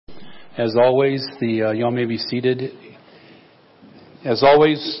As always, y'all may be seated. As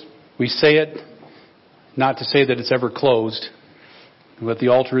always, we say it, not to say that it's ever closed, but the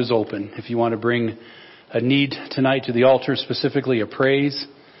altar is open. If you want to bring a need tonight to the altar, specifically a praise,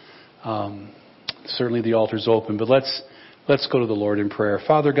 certainly the altar is open. But let's go to the Lord in prayer.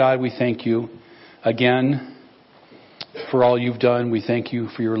 Father God, we thank you again for all you've done. We thank you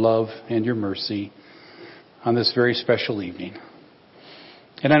for your love and your mercy on this very special evening.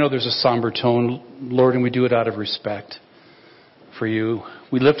 And I know there's a somber tone, Lord, and we do it out of respect for you.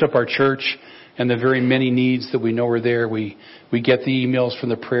 We lift up our church and the very many needs that we know are there. We get the emails from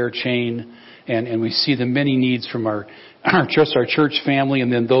the prayer chain, and we see the many needs from our church family,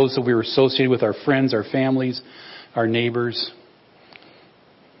 and then those that we were associated with, our friends, our families, our neighbors.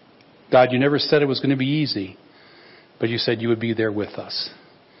 God, you never said it was going to be easy, but you said you would be there with us.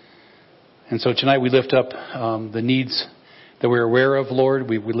 And so tonight we lift up the needs that we're aware of, Lord.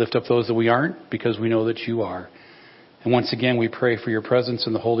 We lift up those that we aren't, because we know that you are. And once again, we pray for your presence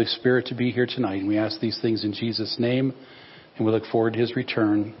and the Holy Spirit to be here tonight. And we ask these things in Jesus' name, and we look forward to his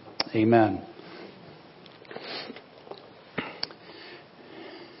return. Amen.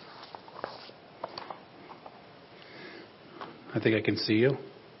 I think I can see you.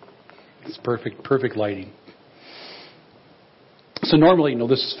 It's perfect lighting. So normally, no,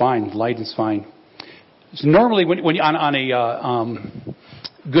 this is fine. Lighting's fine. So normally, when on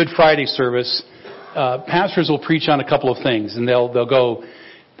a Good Friday service, pastors will preach on a couple of things, and they'll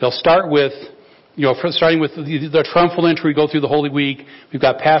start with, starting with the triumphal entry, go through the Holy Week. We've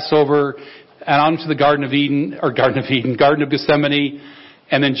got Passover, and on to the Garden of Gethsemane,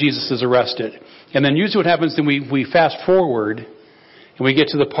 and then Jesus is arrested. And then usually what happens, then we fast forward, and we get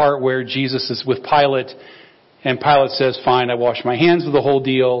to the part where Jesus is with Pilate, and Pilate says, "Fine, I wash my hands," with the whole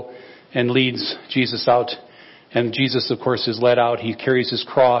deal, and leads Jesus out. And Jesus, of course, is led out. He carries his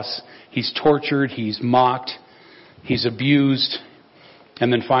cross. He's tortured. He's mocked. He's abused.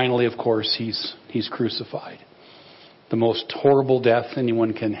 And then finally, of course, he's crucified. The most horrible death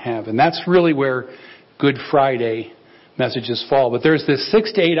anyone can have. And that's really where Good Friday messages fall. But there's this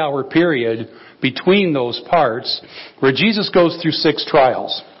 6 to 8 hour period between those parts where Jesus goes through 6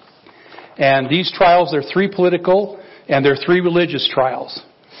 trials. And these trials, they're 3 political and they're 3 religious trials.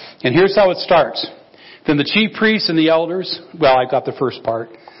 And here's how it starts. Then the chief priests and the elders, I got the first part.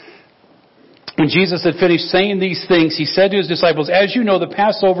 When Jesus had finished saying these things, he said to his disciples, "As you know, the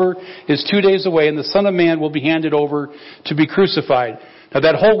Passover is 2 days away, and the Son of Man will be handed over to be crucified." Now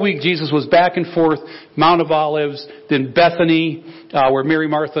that whole week, Jesus was back and forth, Mount of Olives, then Bethany, where Mary,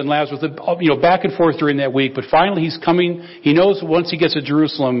 Martha, and Lazarus, back and forth during that week. But finally he's coming. He knows once he gets to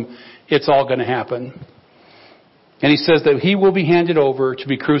Jerusalem, it's all going to happen. And he says that he will be handed over to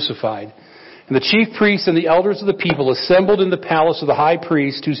be crucified. And the chief priests and the elders of the people assembled in the palace of the high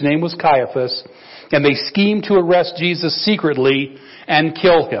priest, whose name was Caiaphas, and they schemed to arrest Jesus secretly and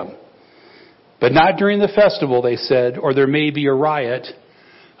kill him. But not during the festival, they said, or there may be a riot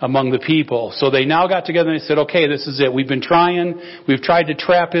among the people. So they now got together and they said, "Okay, this is it. We've been trying. We've tried to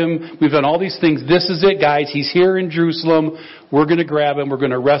trap him. We've done all these things. This is it, guys. He's here in Jerusalem. We're going to grab him. We're going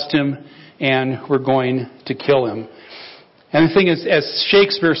to arrest him. And we're going to kill him." And the thing is, as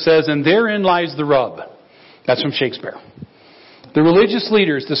Shakespeare says, and therein lies the rub. That's from Shakespeare. The religious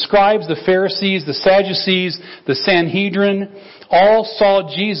leaders, the scribes, the Pharisees, the Sadducees, the Sanhedrin, all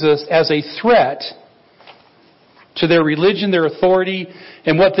saw Jesus as a threat to their religion, their authority,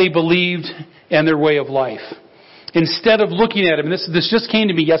 and what they believed and their way of life. Instead of looking at him, and this just came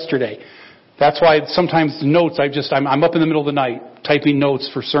to me yesterday. That's why sometimes the notes, I'm up in the middle of the night typing notes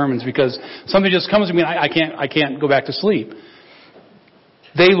for sermons, because something just comes to me and I can't go back to sleep.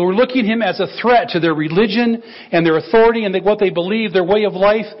 They were looking at him as a threat to their religion and their authority and what they believed, their way of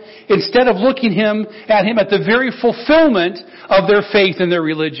life, instead of looking at him at the very fulfillment of their faith and their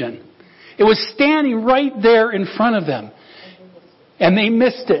religion. It was standing right there in front of them. And they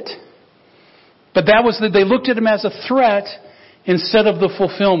missed it. But they looked at him as a threat instead of the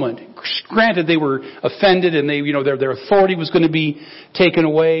fulfillment. Granted, they were offended and their authority was going to be taken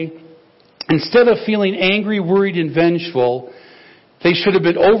away. Instead of feeling angry, worried, and vengeful, they should have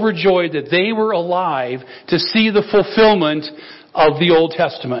been overjoyed that they were alive to see the fulfillment of the Old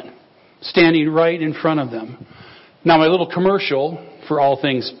Testament standing right in front of them. Now, my little commercial for all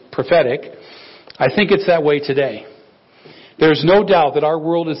things prophetic, I think it's that way today. There's no doubt that our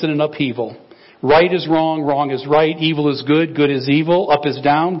world is in an upheaval. Right is wrong, wrong is right, evil is good, good is evil, up is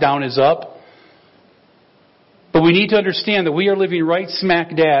down, down is up. But we need to understand that we are living right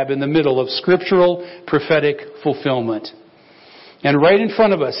smack dab in the middle of scriptural prophetic fulfillment. And right in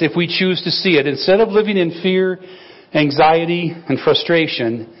front of us, if we choose to see it, instead of living in fear, anxiety, and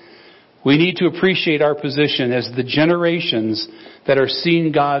frustration, We need to appreciate our position as the generations that are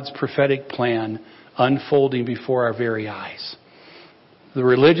seeing God's prophetic plan unfolding before our very eyes. The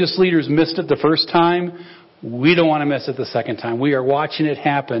religious leaders missed it the first time. We don't want to miss it the second time. We are watching it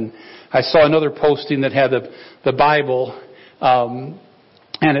happen. I saw another posting that had the Bible,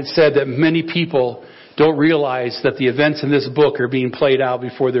 and it said that many people don't realize that the events in this book are being played out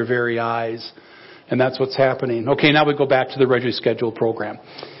before their very eyes. And that's what's happening. Okay, now we go back to the regularly scheduled program.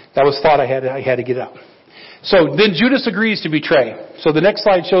 That was thought I had to get out. So then Judas agrees to betray. So the next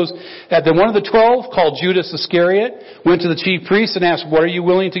slide shows that then one of the 12, called Judas Iscariot, went to the chief priests and asked, "What are you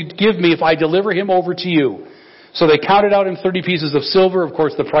willing to give me if I deliver him over to you?" So they counted out him 30 pieces of silver. Of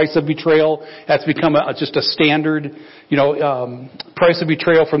course, the price of betrayal, that's become just a standard, price of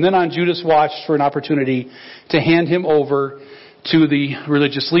betrayal. From then on, Judas watched for an opportunity to hand him over to the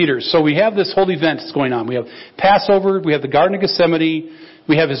religious leaders. So we have this whole event that's going on. We have Passover, we have the Garden of Gethsemane,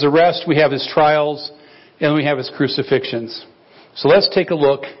 we have his arrest, we have his trials, and we have his crucifixions. So let's take a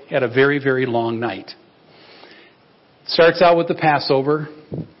look at a very, very long night. It starts out with the Passover.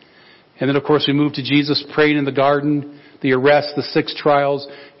 And then, of course, we move to Jesus praying in the garden, the arrest, the 6 trials,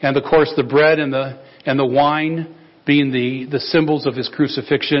 and, of course, the bread and the wine being the symbols of his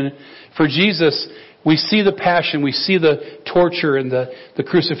crucifixion. For Jesus, we see the passion, we see the torture and the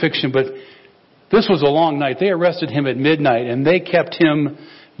crucifixion, but this was a long night. They arrested him at midnight, and they kept him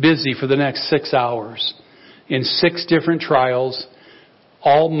busy for the next 6 hours in 6 different trials,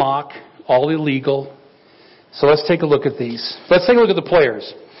 all mock, all illegal. So let's take a look at these. Let's take a look at the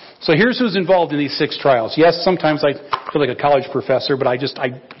players. So here's who's involved in these 6 trials. Yes, sometimes I feel like a college professor, but I just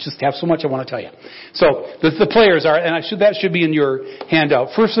have so much I want to tell you. So the players are, and that should be in your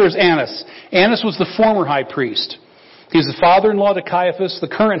handout. First, there's Annas. Annas was the former high priest. He's the father-in-law to Caiaphas, the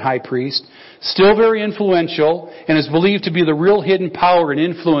current high priest, still very influential, and is believed to be the real hidden power and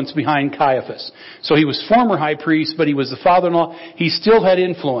influence behind Caiaphas. So he was former high priest, but he was the father-in-law. He still had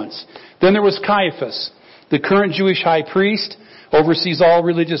influence. Then there was Caiaphas, the current Jewish high priest, oversees all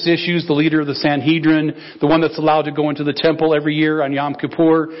religious issues, the leader of the Sanhedrin, the one that's allowed to go into the temple every year on Yom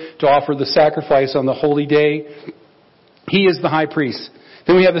Kippur to offer the sacrifice on the holy day. He is the high priest.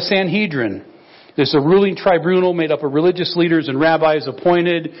 Then we have the Sanhedrin. There's a ruling tribunal made up of religious leaders and rabbis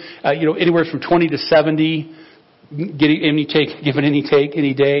appointed, anywhere from 20 to 70, given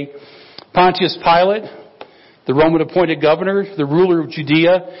any day. Pontius Pilate, the Roman appointed governor, the ruler of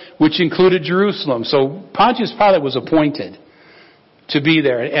Judea, which included Jerusalem. So Pontius Pilate was appointed to be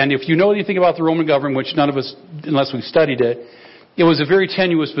there. And if you know anything about the Roman government, which none of us, unless we've studied it, it was a very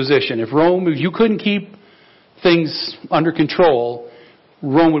tenuous position. If you couldn't keep things under control,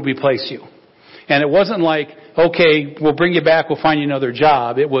 Rome would replace you. And it wasn't like, okay, we'll bring you back, we'll find you another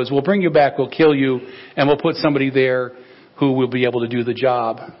job. It was, we'll bring you back, we'll kill you, and we'll put somebody there who will be able to do the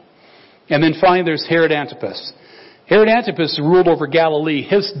job. And then finally there's Herod Antipas. Herod Antipas ruled over Galilee.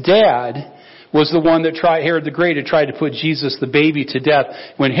 His dad was the one that Herod the Great had tried to put Jesus the baby to death.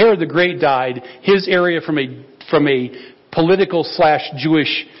 When Herod the Great died, his area from a political /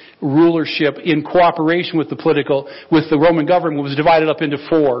 Jewish rulership in cooperation with the Roman government was divided up into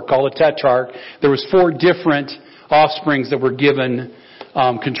 4, called a tetrarch. There was 4 different offsprings that were given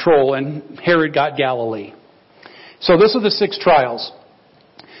control, and Herod got Galilee. So this are the 6 trials.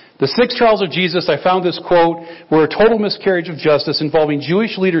 The 6 trials of Jesus, I found this quote, were a total miscarriage of justice involving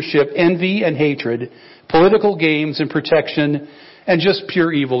Jewish leadership, envy and hatred, political games and protection, and just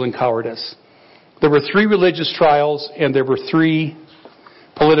pure evil and cowardice. There were 3 religious trials, and there were 3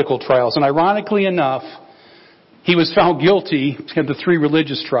 political trials. And ironically enough, he was found guilty at the 3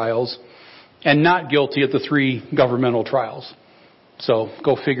 religious trials and not guilty at the 3 governmental trials. So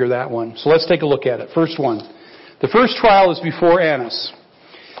go figure that one. So let's take a look at it. First one. The first trial is before Annas.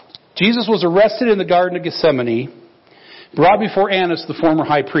 Jesus was arrested in the Garden of Gethsemane, brought before Annas, the former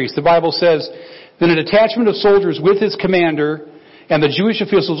high priest. The Bible says, then a detachment of soldiers with his commander and the Jewish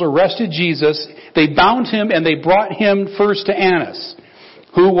officials arrested Jesus. They bound him and they brought him first to Annas,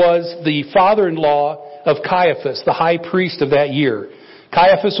 who was the father-in-law of Caiaphas, the high priest of that year.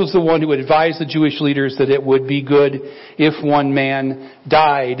 Caiaphas was the one who advised the Jewish leaders that it would be good if one man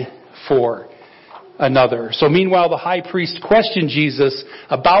died for another. So meanwhile, the high priest questioned Jesus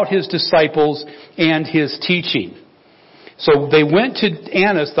about his disciples and his teaching. So they went to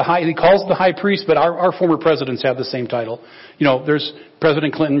Annas, he calls the high priest, but our former presidents have the same title. There's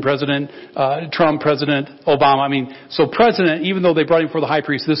President Clinton, President Trump, President Obama. So president, even though they brought him for the high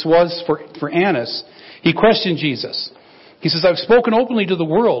priest, this was for Annas. He questioned Jesus. He says, I've spoken openly to the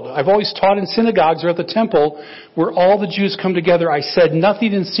world. I've always taught in synagogues or at the temple where all the Jews come together. I said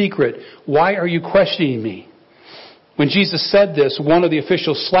nothing in secret. Why are you questioning me? When Jesus said this, one of the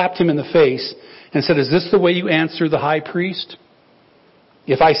officials slapped him in the face and said, "Is this the way you answer the high priest?"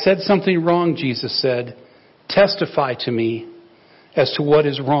 "If I said something wrong," Jesus said, "testify to me as to what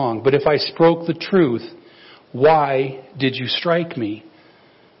is wrong. But if I spoke the truth, why did you strike me?"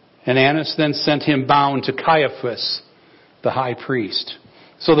 And Annas then sent him bound to Caiaphas, the high priest.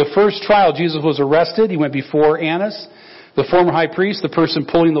 So the first trial, Jesus was arrested. He went before Annas, the former high priest, the person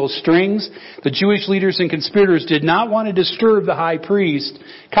pulling those strings. The Jewish leaders and conspirators did not want to disturb the high priest,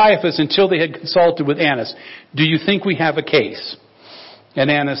 Caiaphas, until they had consulted with Annas. "Do you think we have a case?" And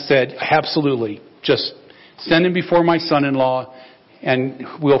Annas said, "Absolutely. Just send him before my son-in-law, and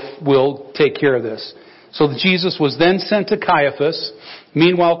we'll take care of this." So Jesus was then sent to Caiaphas.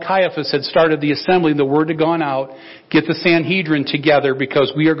 Meanwhile, Caiaphas had started the assembly. The word had gone out, "Get the Sanhedrin together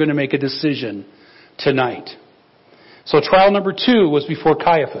because we are going to make a decision tonight." So trial number 2 was before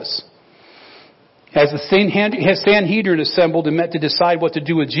Caiaphas. As the Sanhedrin assembled and met to decide what to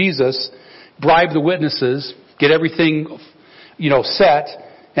do with Jesus, bribe the witnesses, get everything, set,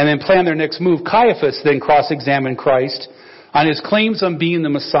 and then plan their next move, Caiaphas then cross-examined Christ on his claims on being the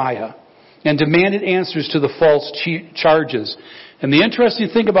Messiah and demanded answers to the false charges. And the interesting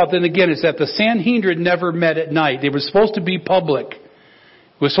thing about that, again, is that the Sanhedrin never met at night. They were supposed to be public.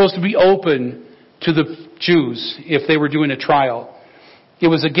 It was supposed to be open to the Jews if they were doing a trial. It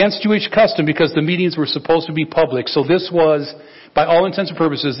was against Jewish custom because the meetings were supposed to be public. So this was, by all intents and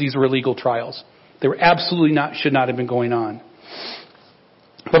purposes, these were illegal trials. They were absolutely should not have been going on.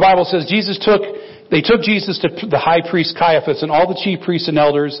 The Bible says they took Jesus to the high priest Caiaphas, and all the chief priests and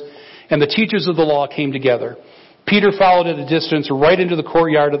elders and the teachers of the law came together. Peter followed at a distance right into the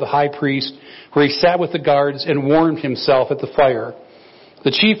courtyard of the high priest, where he sat with the guards and warmed himself at the fire. The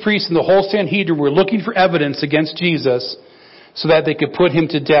chief priests and the whole Sanhedrin were looking for evidence against Jesus so that they could put him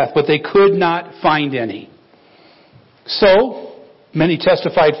to death, but they could not find any. So, many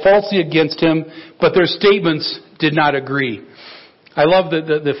testified falsely against him, but their statements did not agree. I love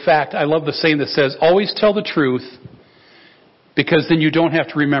the saying that says, "Always tell the truth, because then you don't have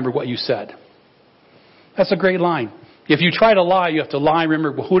to remember what you said." That's a great line. If you try to lie, you have to lie.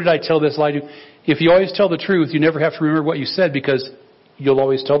 Remember, who did I tell this lie to? If you always tell the truth, you never have to remember what you said, because you'll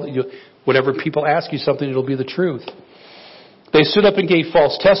always tell whatever people ask you something, it'll be the truth. They stood up and gave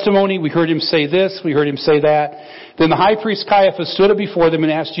false testimony. "We heard him say this. We heard him say that." Then the high priest Caiaphas stood up before them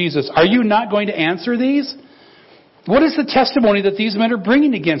and asked Jesus, "Are you not going to answer these? What is the testimony that these men are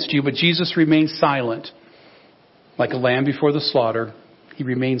bringing against you?" But Jesus remained silent. Like a lamb before the slaughter, he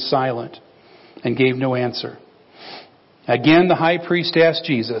remained silent and gave no answer. Again, the high priest asked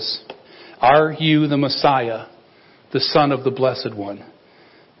Jesus, "Are you the Messiah, the Son of the Blessed One?"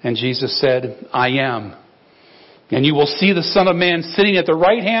 And Jesus said, "I am. And you will see the Son of Man sitting at the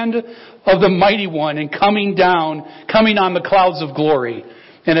right hand of the Mighty One and coming on the clouds of glory."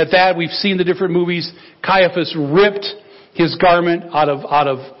 And at that, we've seen the different movies. Caiaphas ripped his garment out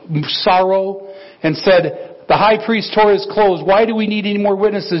of sorrow and said, "The high priest tore his clothes. Why do we need any more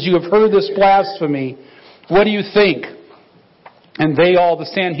witnesses? You have heard this blasphemy. What do you think?" And they all, the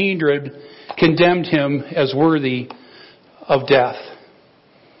Sanhedrin, condemned him as worthy of death.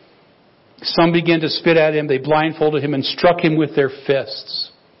 Some began to spit at him. They blindfolded him and struck him with their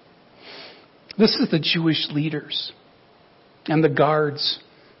fists. This is the Jewish leaders and the guards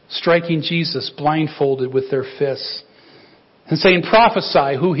striking Jesus blindfolded with their fists and saying,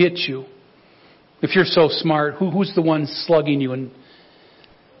 "Prophesy, who hit you? If you're so smart, who's the one slugging you?" And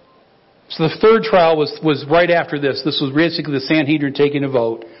so the third trial was right after this. This was basically the Sanhedrin taking a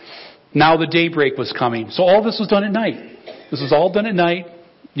vote. Now the daybreak was coming. So all this was done at night. This was all done at night.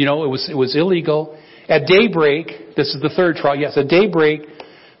 It was illegal. At daybreak, this is the third trial. Yes, at daybreak,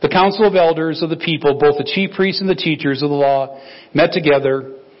 the council of elders of the people, both the chief priests and the teachers of the law, met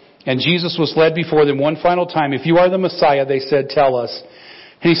together, and Jesus was led before them one final time. "If you are the Messiah," they said, "tell us."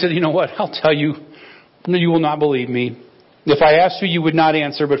 And he said, "You know what? I'll tell you. You will not believe me. If I asked you, you would not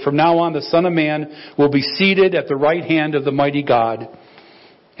answer. But from now on, the Son of Man will be seated at the right hand of the mighty God."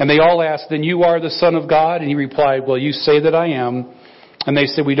 And they all asked, "Then you are the Son of God?" And he replied, "Well, you say that I am." And they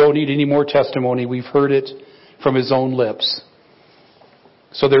said, "We don't need any more testimony. We've heard it from his own lips."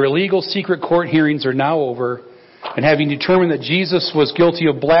 So their illegal secret court hearings are now over. And having determined that Jesus was guilty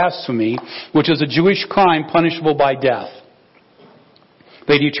of blasphemy, which is a Jewish crime punishable by death,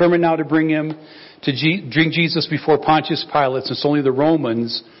 they determined now to bring Jesus before Pontius Pilate, since only the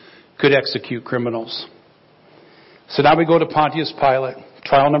Romans could execute criminals. So now we go to Pontius Pilate,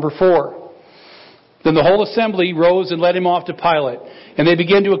 trial number 4. Then the whole assembly rose and led him off to Pilate. And they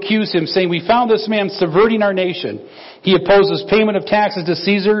began to accuse him, saying, "We found this man subverting our nation. He opposes payment of taxes to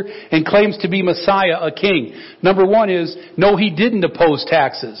Caesar and claims to be Messiah, a king." Number one is, no, he didn't oppose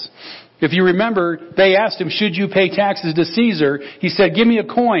taxes. If you remember, they asked him, "Should you pay taxes to Caesar?" He said, "Give me a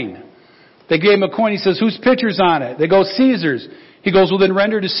coin." They gave him a coin. He says, "Whose picture's on it?" They go, "Caesar's." He goes, "Well, then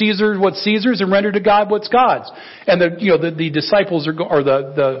render to Caesar what's Caesar's and render to God what's God's." And the disciples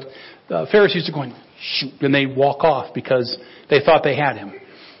the Pharisees are going, "Shoot," and they walk off because they thought they had him.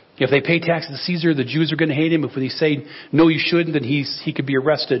 If they pay taxes to Caesar, the Jews are going to hate him. If they say, "No, you shouldn't," then he could be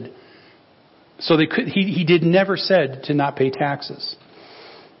arrested. So he did never said to not pay taxes.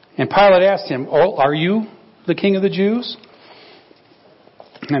 And Pilate asked him, "Oh, are you the king of the Jews?"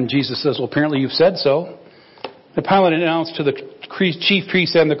 And Jesus says, "Well, apparently you've said so." And Pilate announced to the chief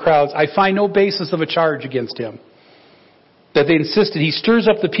priests and the crowds, "I find no basis of a charge against him." That they insisted. He stirs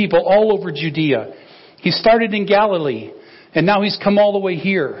up the people all over Judea. He started in Galilee, and now he's come all the way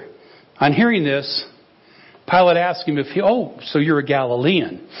here. On hearing this, Pilate asked him so you're a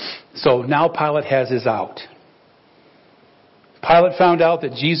Galilean. So now Pilate has his out. Pilate found out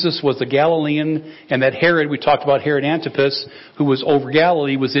that Jesus was a Galilean and that Herod, we talked about Herod Antipas, who was over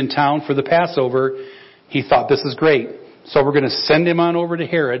Galilee, was in town for the Passover. He thought, this is great. So we're going to send him on over to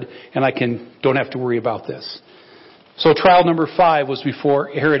Herod, and I don't have to worry about this. So trial number 5 was before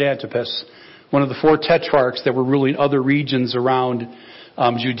Herod Antipas, one of the 4 tetrarchs that were ruling other regions around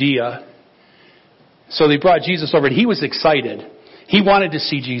Judea. So they brought Jesus over, and he was excited. He wanted to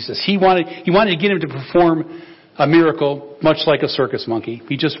see Jesus. He wanted to get him to perform a miracle, much like a circus monkey.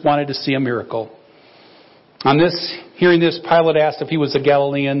 He just wanted to see a miracle. Hearing this, Pilate asked if he was a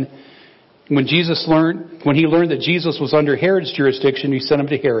Galilean. When he learned that Jesus was under Herod's jurisdiction, he sent him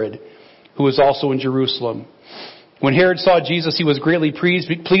to Herod, who was also in Jerusalem. When Herod saw Jesus, he was greatly pleased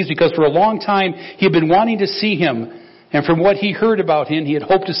because for a long time he had been wanting to see him. And from what he heard about him, he had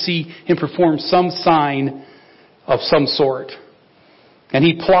hoped to see him perform some sign of some sort. And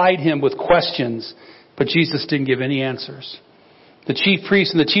he plied him with questions, but Jesus didn't give any answers. The chief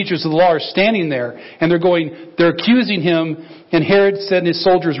priests and the teachers of the law are standing there, and they're accusing him, and Herod and his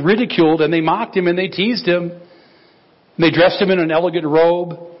soldiers ridiculed, and they mocked him, and they teased him. And they dressed him in an elegant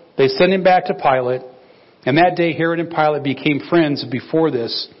robe. They sent him back to Pilate. And that day Herod and Pilate became friends. Before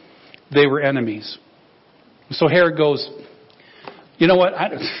this, they were enemies. So Herod goes, "You know what?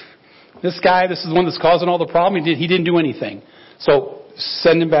 This is the one that's causing all the problem. He didn't do anything. So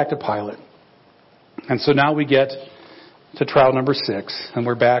send him back to Pilate." And so now we get to trial number 6, and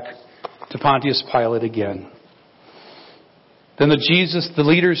we're back to Pontius Pilate again. Then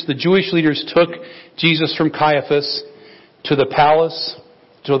the Jewish leaders took Jesus from Caiaphas to the palace,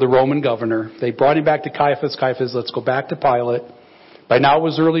 to the Roman governor. They brought him back to Caiaphas. Caiaphas, let's go back to Pilate. By now it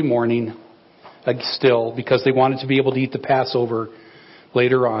was early morning, still, because they wanted to be able to eat the Passover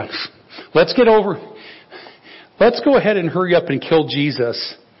later on. Let's go ahead and hurry up and kill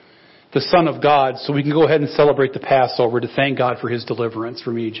Jesus, the Son of God, so we can go ahead and celebrate the Passover to thank God for his deliverance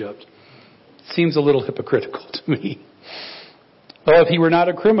from Egypt. Seems a little hypocritical to me. Well, if he were not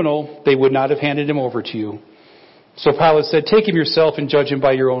a criminal, they would not have handed him over to you. So Pilate said, "Take him yourself and judge him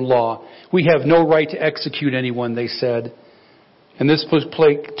by your own law. We have no right to execute anyone," they said. And this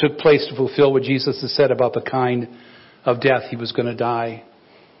took place to fulfill what Jesus had said about the kind of death he was going to die.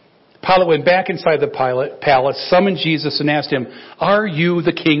 Pilate went back inside the palace, summoned Jesus, and asked him, "Are you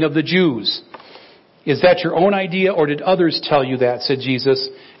the king of the Jews?" "Is that your own idea, or did others tell you that?" said Jesus.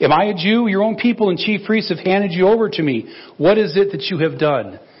 "Am I a Jew? Your own people and chief priests have handed you over to me. What is it that you have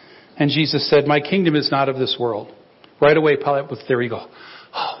done?" And Jesus said, "My kingdom is not of this world." Right away, Pilate was there. You go,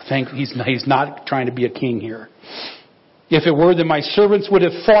 he's not trying to be a king here. "If it were, then my servants would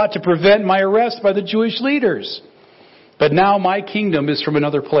have fought to prevent my arrest by the Jewish leaders. But now my kingdom is from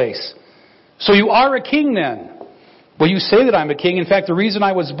another place." "So you are a king then?" "Well, you say that I'm a king. In fact, the reason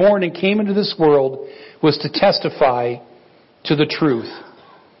I was born and came into this world was to testify to the truth."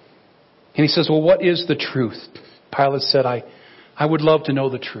 And he says, "Well, what is the truth?" Pilate said, I would love to know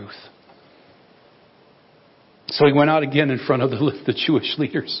the truth." So he went out again in front of the Jewish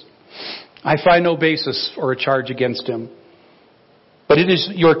leaders. "I find no basis or a charge against him. But it is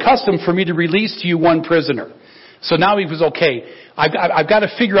your custom for me to release to you one prisoner." So now he was, okay, I've got to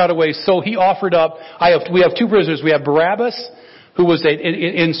figure out a way. So he offered up, we have 2 prisoners. We have Barabbas, who was an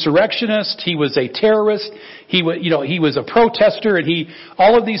insurrectionist. He was a terrorist. He was a protester, and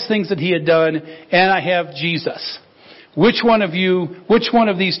all of these things that he had done. And I have Jesus. Which one of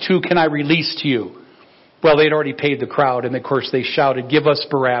these 2 can I release to you? Well, they'd already paid the crowd, and of course they shouted, "Give us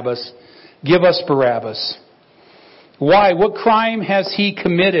Barabbas! Give us Barabbas!" "Why? What crime has he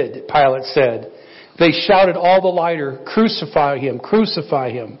committed?" Pilate said. They shouted all the louder, "Crucify him,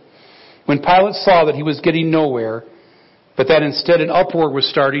 crucify him." When Pilate saw that he was getting nowhere, but that instead an uproar was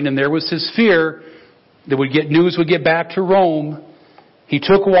starting, and there was his fear that news would get back to Rome, he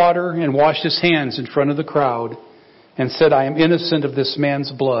took water and washed his hands in front of the crowd and said, "I am innocent of this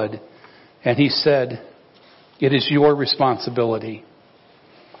man's blood." And he said, "It is your responsibility."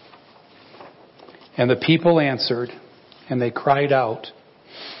 And the people answered, and they cried out,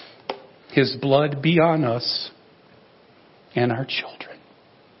 "His blood be on us and our children."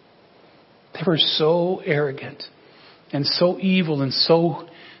 They were so arrogant and so evil and so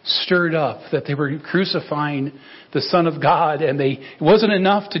stirred up that they were crucifying the Son of God, and it wasn't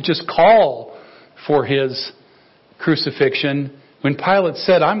enough to just call for his crucifixion. When Pilate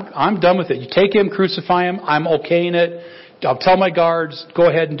said, I'm done with it. You take him, crucify him. I'm okaying it. I'll tell my guards, go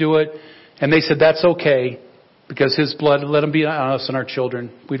ahead and do it. And they said, that's okay, because his blood, let him be on us and our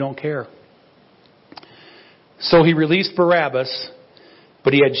children. We don't care. So he released Barabbas,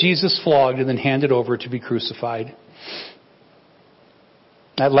 but he had Jesus flogged and then handed over to be crucified.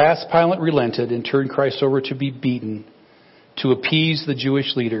 At last, Pilate relented and turned Christ over to be beaten to appease the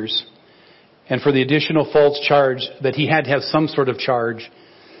Jewish leaders, and for the additional false charge that he had to have some sort of charge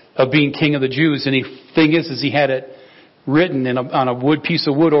of being king of the Jews. And the thing is he had it written on a piece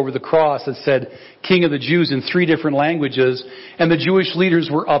of wood over the cross that said King of the Jews in 3 different languages, and the Jewish leaders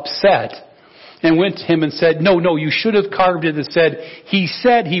were upset and went to him and said, no, you should have carved it and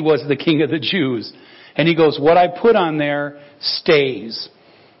said he was the King of the Jews. And he goes, what I put on there stays.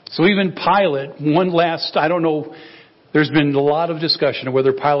 So even Pilate, I don't know, there's been a lot of discussion of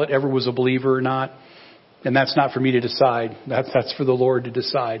whether Pilate ever was a believer or not. And that's not for me to decide. That's for the Lord to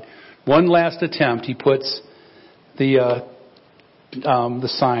decide. One last attempt, he puts the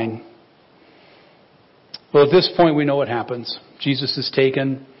sign. Well, at this point we know what happens. Jesus is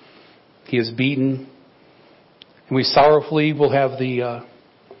taken. He is beaten. And we sorrowfully will have the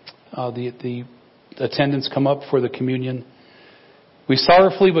attendants come up for the communion. We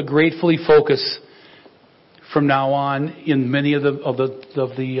sorrowfully but gratefully focus from now on in many of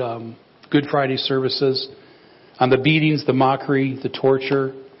the Good Friday services on the beatings, the mockery, the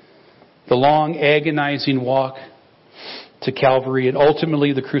torture, the long agonizing walk to Calvary, and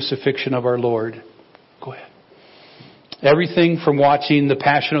ultimately the crucifixion of our Lord. Go ahead. Everything from watching the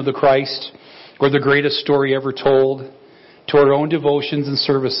Passion of the Christ or the greatest story ever told to our own devotions and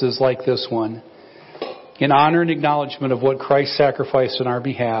services like this one. In honor and acknowledgement of what Christ sacrificed on our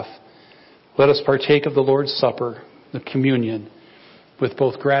behalf, let us partake of the Lord's Supper, the communion, with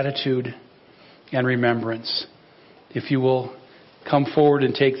both gratitude and remembrance. If you will come forward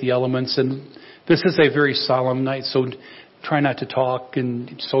and take the elements. And this is a very solemn night, so try not to talk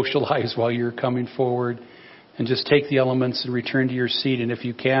and socialize while you're coming forward. And just take the elements and return to your seat. And if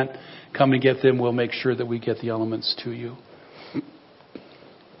you can't come and get them, we'll make sure that we get the elements to you.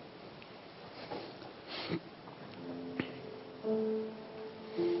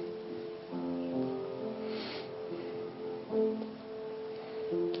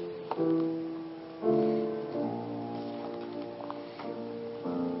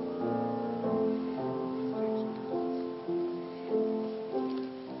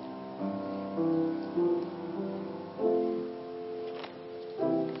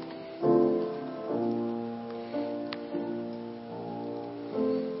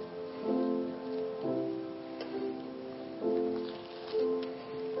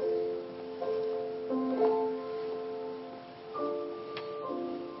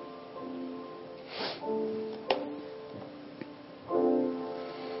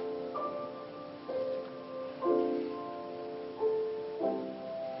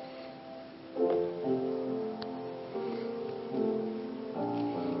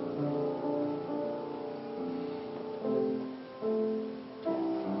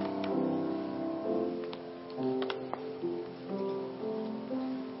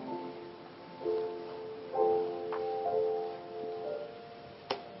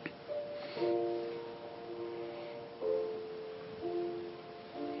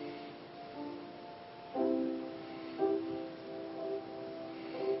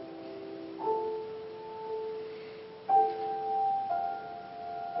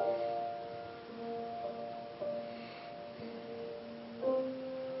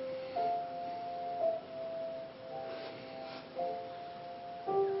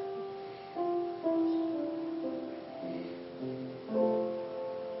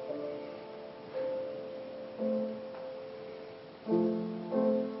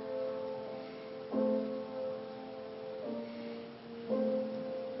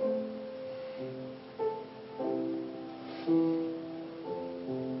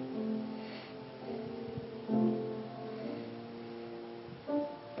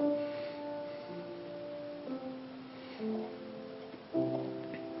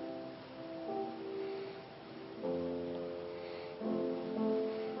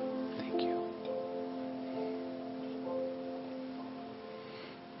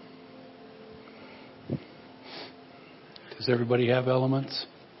 Does everybody have elements?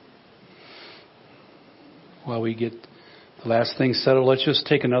 While we get the last thing settled, let's just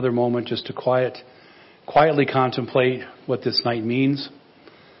take another moment just to quietly contemplate what this night means,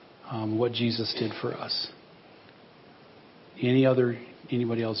 what Jesus did for us.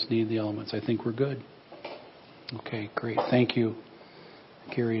 Anybody else need the elements? I think we're good. Okay, great. Thank you,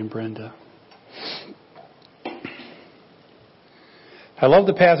 Gary and Brenda. I love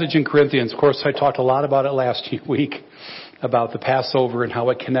the passage in Corinthians. Of course, I talked a lot about it last week, about the Passover and how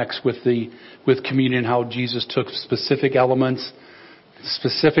it connects with communion, how Jesus took specific elements.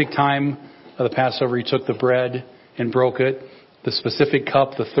 Specific time of the Passover, he took the bread and broke it. The specific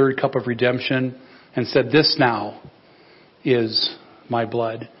cup, the third cup of redemption, and said, "This now is my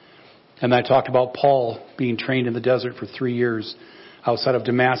blood." And I talked about Paul being trained in the desert for 3 years outside of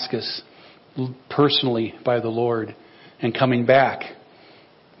Damascus, personally by the Lord, and coming back.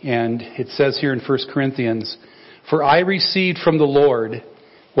 And it says here in 1 Corinthians, "For I received from the Lord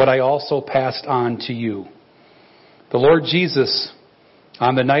what I also passed on to you. The Lord Jesus,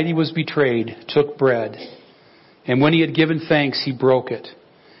 on the night he was betrayed, took bread, and when he had given thanks, he broke it.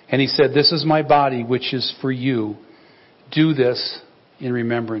 And he said, 'This is my body, which is for you. Do this in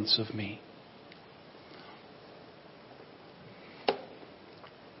remembrance of me.'"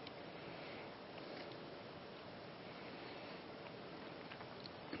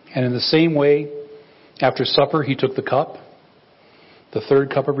 And in the same way, after supper, he took the cup, the third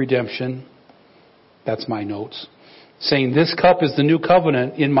cup of redemption. That's my notes. Saying, "This cup is the new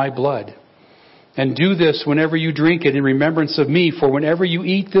covenant in my blood. And do this whenever you drink it in remembrance of me. For whenever you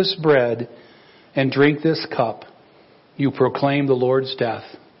eat this bread and drink this cup, you proclaim the Lord's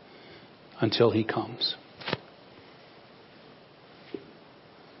death until he comes."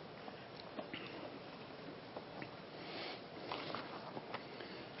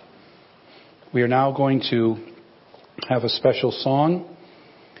 We are now going to have a special song,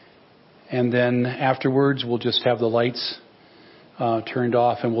 and then afterwards we'll just have the lights turned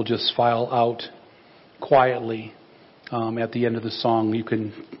off, and we'll just file out quietly at the end of the song. You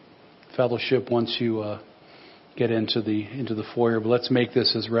can fellowship once you get into the foyer, but let's make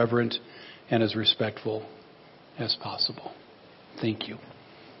this as reverent and as respectful as possible. Thank you.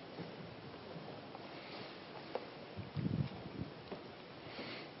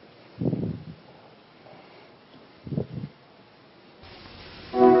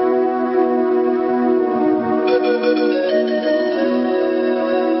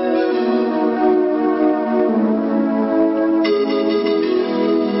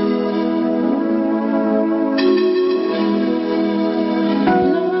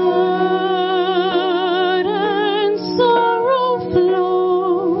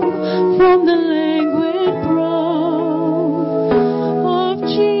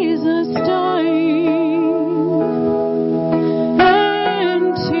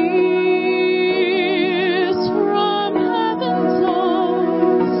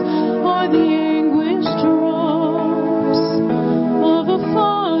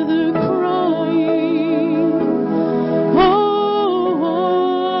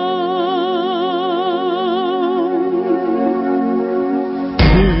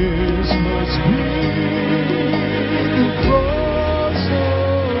 Christmas Eve.